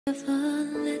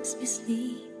never lets me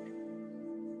sleep.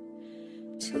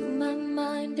 To my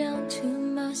mind, down to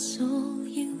my soul,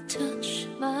 you touch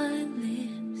my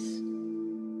lips.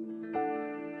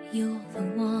 You're the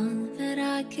one that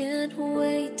I can't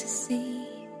wait to see.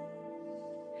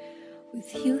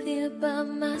 With you here by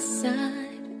my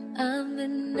side, I'm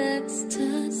in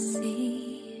ecstasy.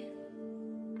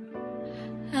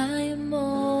 I am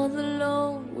all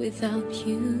alone without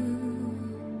you.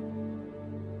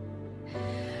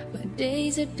 My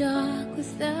days are dark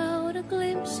without a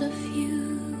glimpse of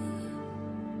you.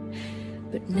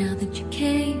 But now that you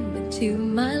came into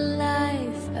my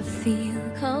life, I feel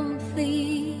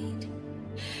complete.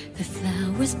 The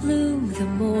flowers bloom, the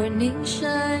morning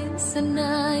shines, and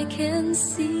I can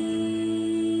see.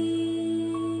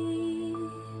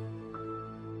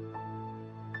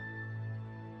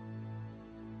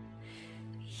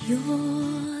 Your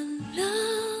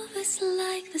love is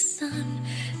like the sun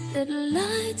that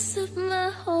lights up my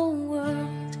whole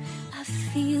world. I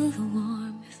feel the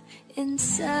warmth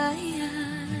inside.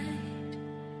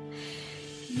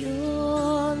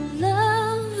 Your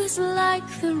love is like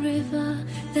the river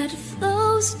that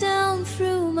flows down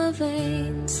through my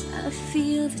veins. I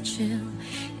feel the chill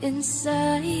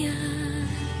inside.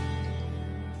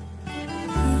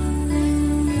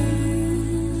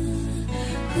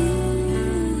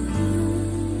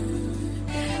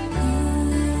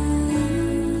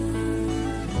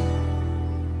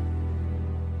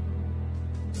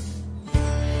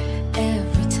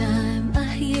 Every time I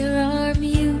hear our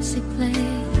music play,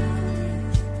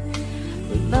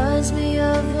 reminds me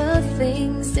of the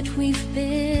things that we've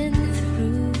been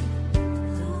through.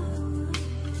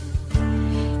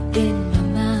 In my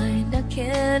mind, I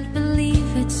can't believe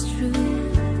it's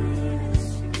true,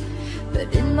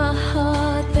 but in my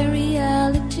heart, the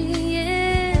reality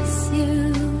is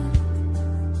you.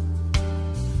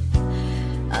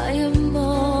 I am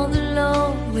all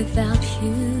alone without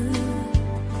you.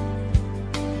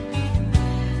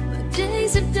 My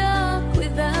days are dark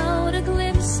without a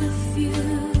glimpse of you.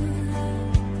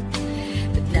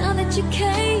 Now that you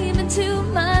came into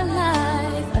my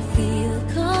life, I feel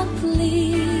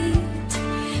complete.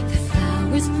 The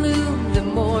flowers bloom, the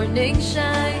morning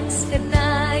shines, and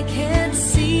I can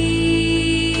see.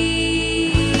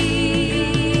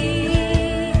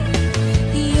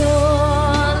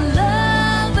 Your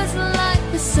love is like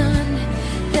the sun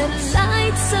that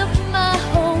lights up my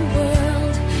whole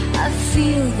world. I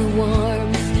feel the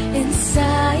warmth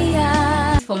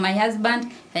inside. For my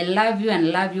husband, I love you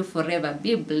and love you forever.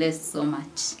 Be blessed so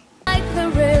much. Like the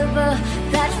river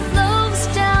that flows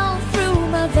down through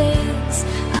my veins.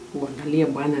 Uangalie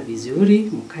Bwana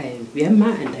vizuri, mkae vyema,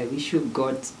 and I wish you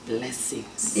God's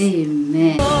blessings.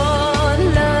 Amen. Your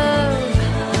love,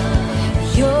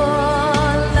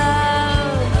 your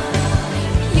love,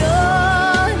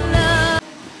 your love.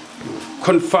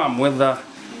 Confirm whether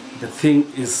the thing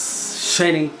is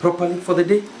shining properly for the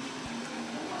day.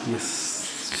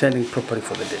 Yes, shining properly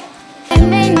for the day. I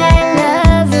mean, I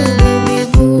love you,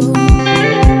 baby boo.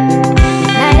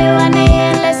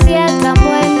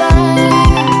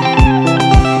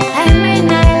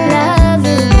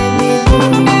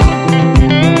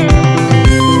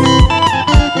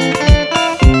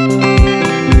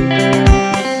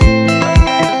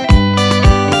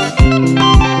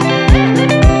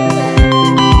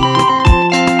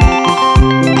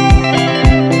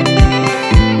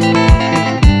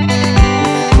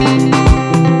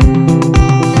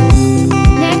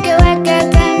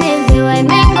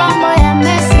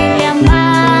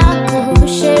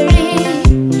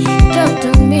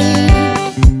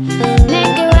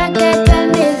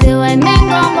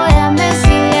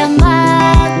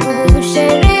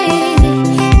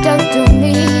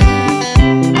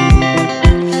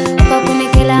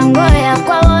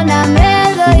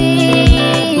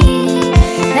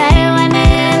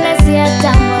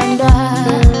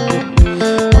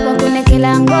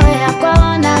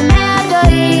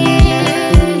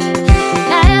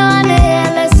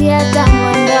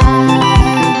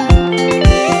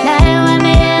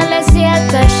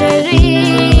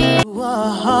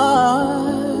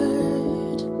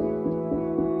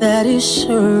 That is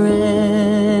surrendered,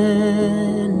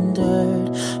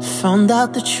 found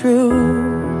out the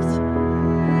truth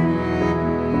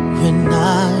when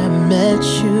I met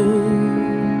you.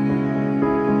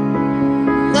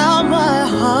 Now my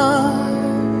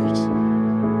heart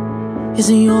is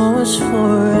yours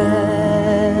forever.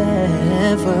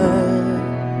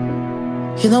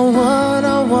 You're the one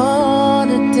I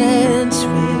wanna dance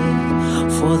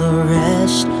with for the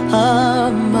rest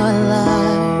of my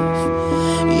life.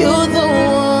 You're the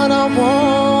one I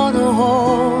wanna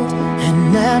hold and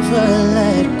never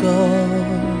let go. go.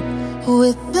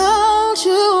 Without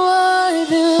you I'd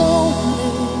be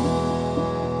lonely.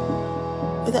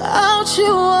 Without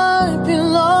you I'd be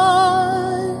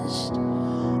lost.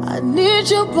 I need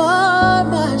you by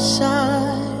my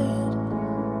side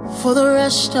for the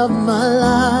rest of my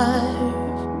life.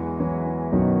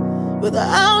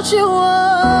 Without you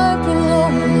I'd be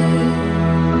lonely.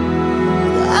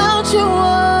 Without you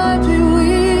I'd be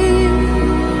weak.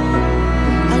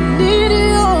 I need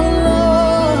your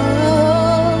love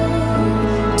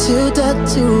till death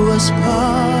do us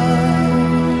part.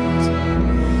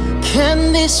 Can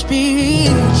this be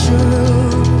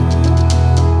true?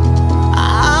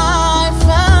 I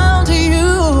found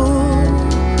you,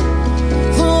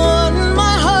 the one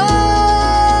my heart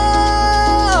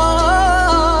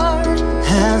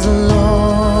has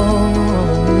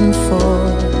longed for.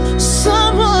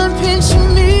 Someone pinch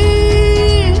me.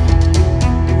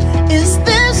 Is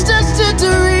this just a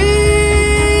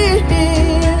dream?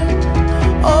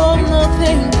 Oh no,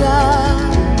 thank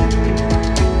God,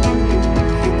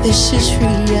 this is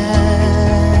reality.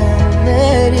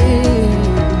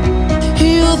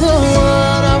 You're the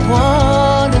one I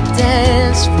wanna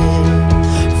dance with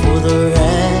for the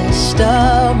rest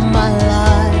of my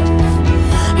life.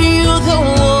 You're the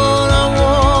one I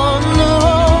wanna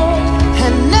hold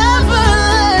and never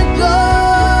let go.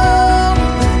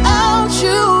 Without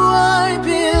you I'd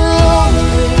be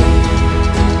lonely.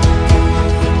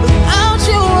 Without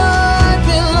you I'd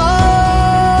be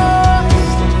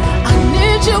lost. I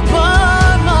need you by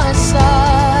my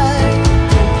side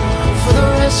for the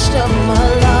rest of my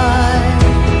life.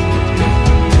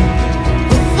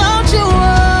 Without you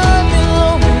I'd be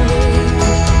lonely.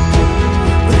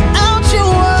 Without you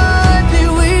I'd be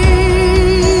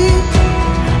weak.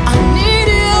 I need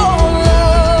your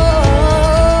love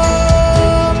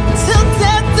till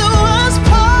death do us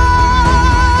part.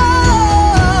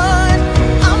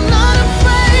 I'm not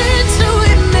afraid to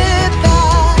admit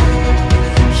that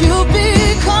you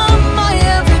become my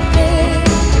everything.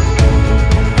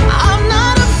 I'm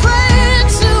not afraid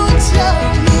to tell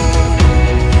you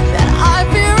that I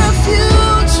fear a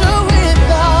future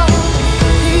without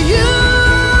you.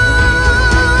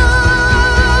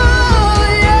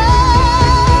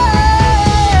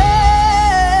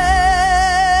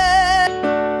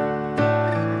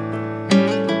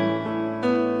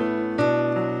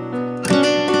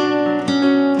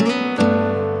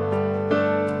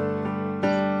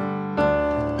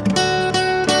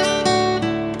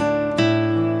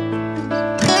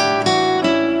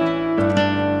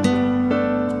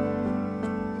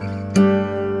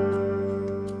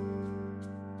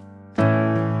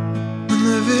 When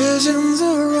the visions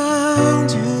around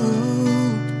you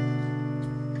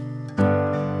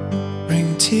bring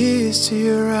tears to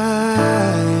your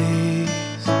eyes,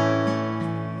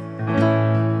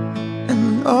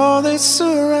 and all that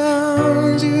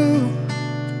surrounds you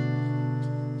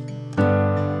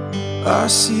are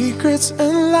secrets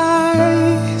and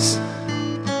lies,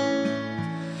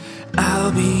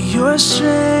 I'll be your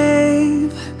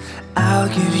strength. I'll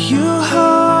give you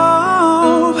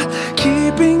hope,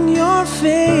 keeping your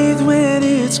faith when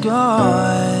it's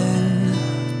gone.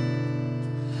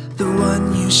 The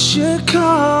one you should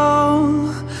call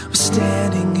was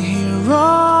standing here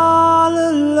all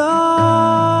alone.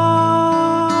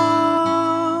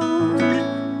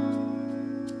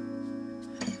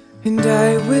 And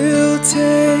I will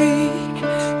take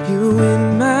you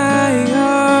in my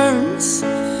arms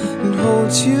and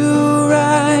hold you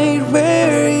right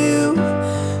where you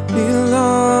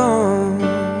belong,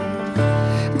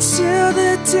 until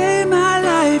the day my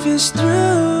life is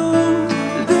through.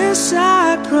 This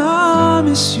I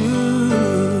promise you,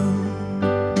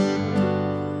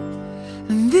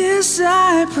 and this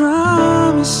I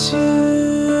promise you.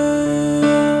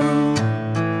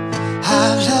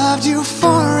 I've loved you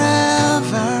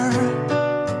forever,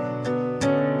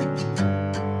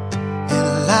 in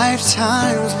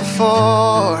lifetimes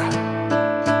before,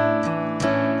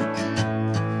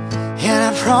 and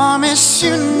I promise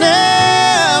you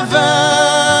never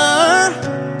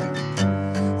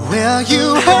will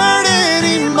you hurt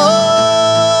anymore.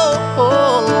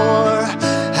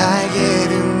 I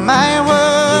gave you my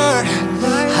word,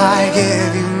 I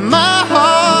gave you my